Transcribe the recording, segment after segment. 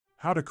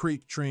How to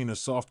crate train a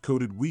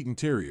soft-coated Wheaten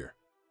Terrier.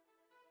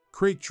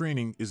 Crate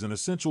training is an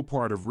essential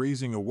part of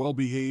raising a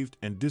well-behaved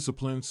and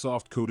disciplined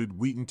soft-coated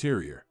Wheaten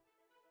Terrier.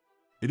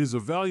 It is a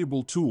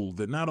valuable tool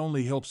that not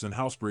only helps in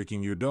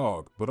housebreaking your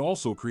dog, but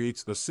also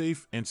creates a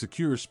safe and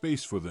secure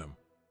space for them.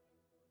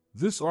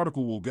 This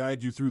article will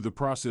guide you through the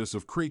process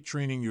of crate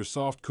training your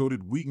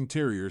soft-coated Wheaten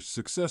Terriers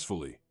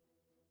successfully.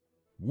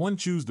 1.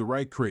 Choose the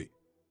right crate.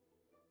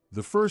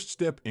 The first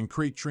step in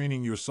crate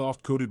training your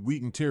soft-coated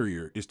Wheaten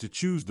Terrier is to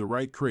choose the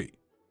right crate.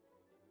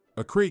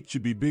 A crate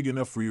should be big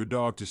enough for your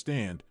dog to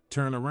stand,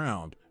 turn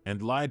around,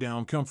 and lie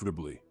down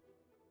comfortably.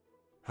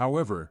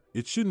 However,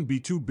 it shouldn't be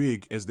too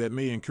big, as that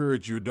may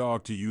encourage your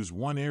dog to use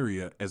one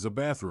area as a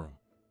bathroom.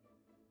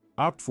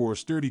 Opt for a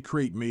sturdy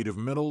crate made of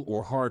metal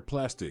or hard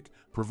plastic,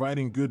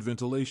 providing good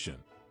ventilation.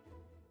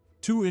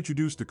 2.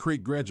 Introduce the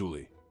crate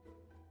gradually.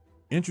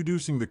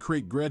 Introducing the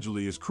crate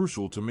gradually is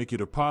crucial to make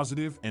it a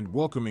positive and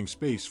welcoming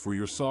space for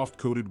your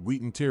soft-coated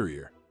Wheaten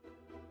Terrier.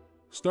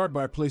 Start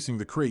by placing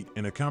the crate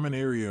in a common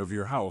area of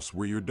your house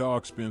where your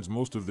dog spends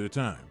most of their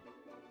time.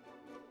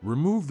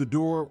 Remove the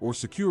door or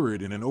secure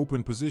it in an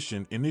open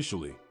position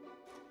initially.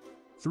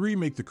 3.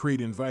 Make the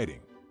crate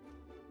inviting.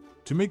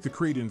 To make the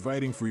crate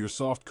inviting for your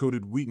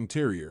soft-coated Wheaten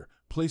Terrier,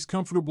 place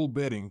comfortable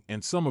bedding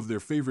and some of their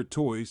favorite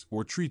toys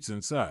or treats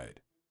inside.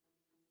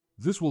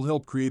 This will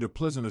help create a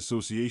pleasant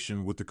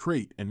association with the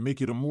crate and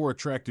make it a more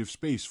attractive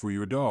space for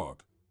your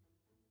dog.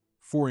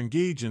 4.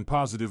 Engage in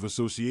positive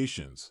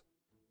associations.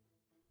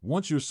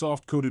 Once your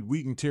soft-coated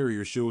Wheaten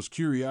Terrier shows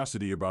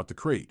curiosity about the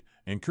crate,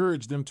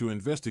 encourage them to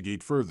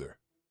investigate further.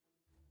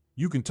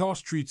 You can toss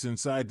treats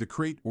inside the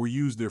crate or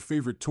use their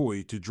favorite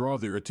toy to draw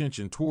their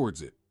attention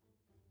towards it.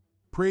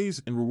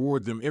 Praise and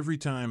reward them every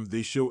time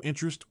they show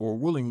interest or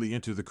willingly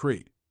enter the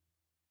crate.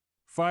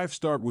 5.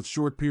 Start with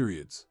short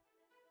periods.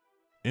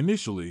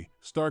 Initially,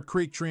 start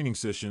crate training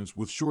sessions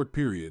with short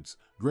periods,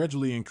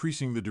 gradually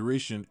increasing the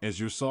duration as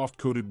your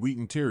soft-coated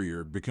Wheaten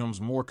Terrier becomes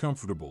more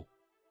comfortable.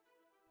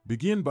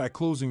 Begin by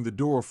closing the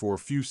door for a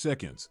few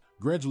seconds,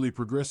 gradually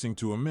progressing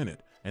to a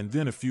minute, and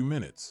then a few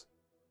minutes.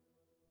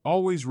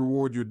 Always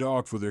reward your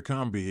dog for their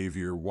calm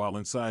behavior while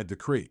inside the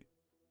crate.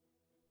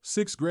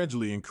 6.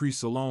 Gradually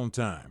increase alone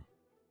time.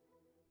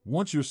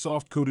 Once your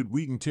soft-coated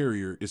Wheaten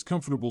Terrier is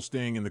comfortable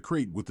staying in the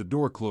crate with the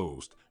door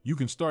closed, you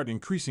can start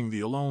increasing the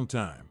alone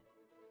time.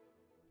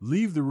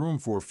 Leave the room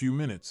for a few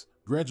minutes,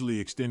 gradually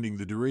extending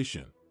the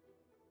duration.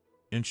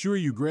 Ensure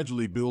you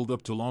gradually build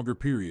up to longer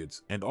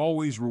periods and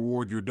always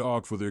reward your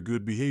dog for their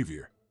good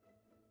behavior.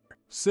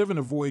 7.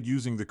 Avoid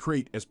using the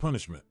crate as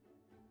punishment.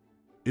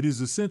 It is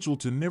essential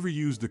to never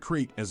use the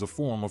crate as a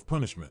form of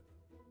punishment.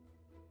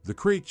 The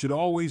crate should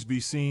always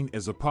be seen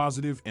as a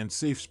positive and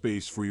safe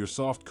space for your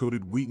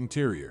soft-coated Wheaten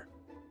Terrier.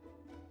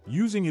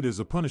 Using it as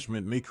a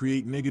punishment may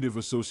create negative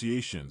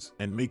associations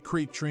and make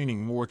crate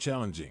training more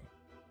challenging.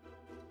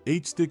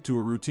 8. Stick to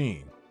a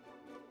routine.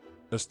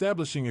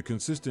 Establishing a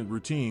consistent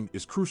routine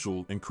is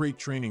crucial in crate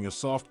training a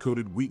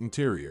soft-coated Wheaten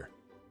Terrier.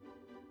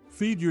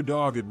 Feed your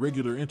dog at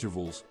regular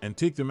intervals and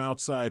take them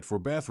outside for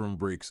bathroom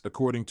breaks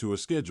according to a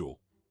schedule.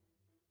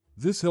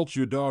 This helps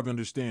your dog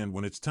understand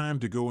when it's time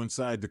to go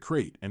inside the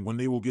crate and when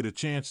they will get a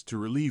chance to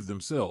relieve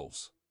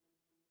themselves.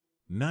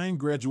 9.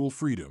 Gradual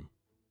freedom.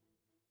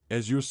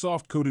 As your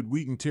soft-coated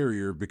Wheaten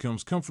Terrier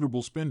becomes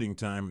comfortable spending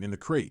time in the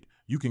crate,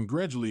 you can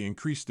gradually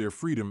increase their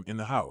freedom in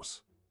the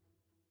house.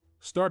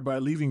 Start by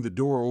leaving the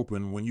door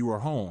open when you are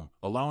home,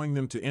 allowing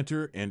them to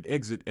enter and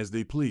exit as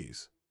they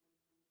please.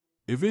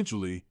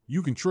 Eventually,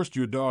 you can trust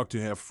your dog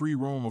to have free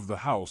roam of the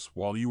house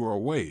while you are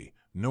away,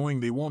 knowing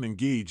they won't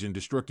engage in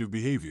destructive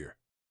behavior.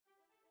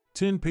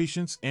 10.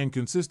 Patience and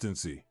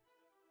consistency.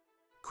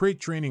 Crate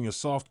training a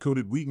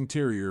soft-coated Wheaten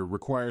Terrier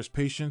requires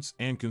patience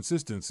and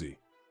consistency.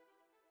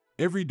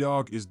 Every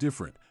dog is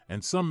different,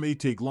 and some may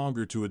take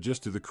longer to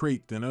adjust to the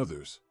crate than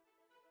others.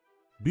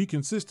 Be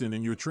consistent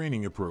in your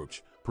training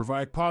approach,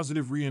 provide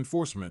positive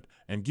reinforcement,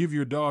 and give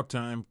your dog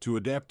time to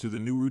adapt to the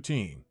new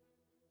routine.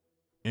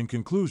 In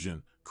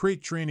conclusion,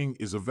 crate training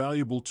is a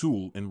valuable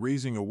tool in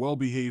raising a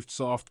well-behaved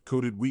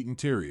soft-coated Wheaten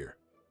Terrier.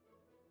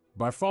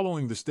 By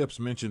following the steps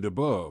mentioned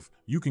above,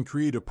 you can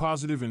create a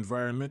positive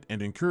environment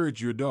and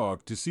encourage your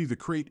dog to see the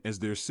crate as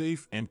their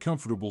safe and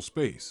comfortable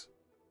space.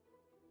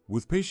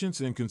 With patience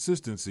and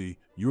consistency,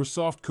 your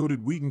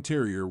soft-coated Wheaten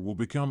Terrier will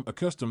become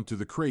accustomed to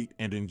the crate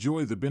and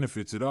enjoy the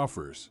benefits it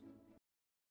offers.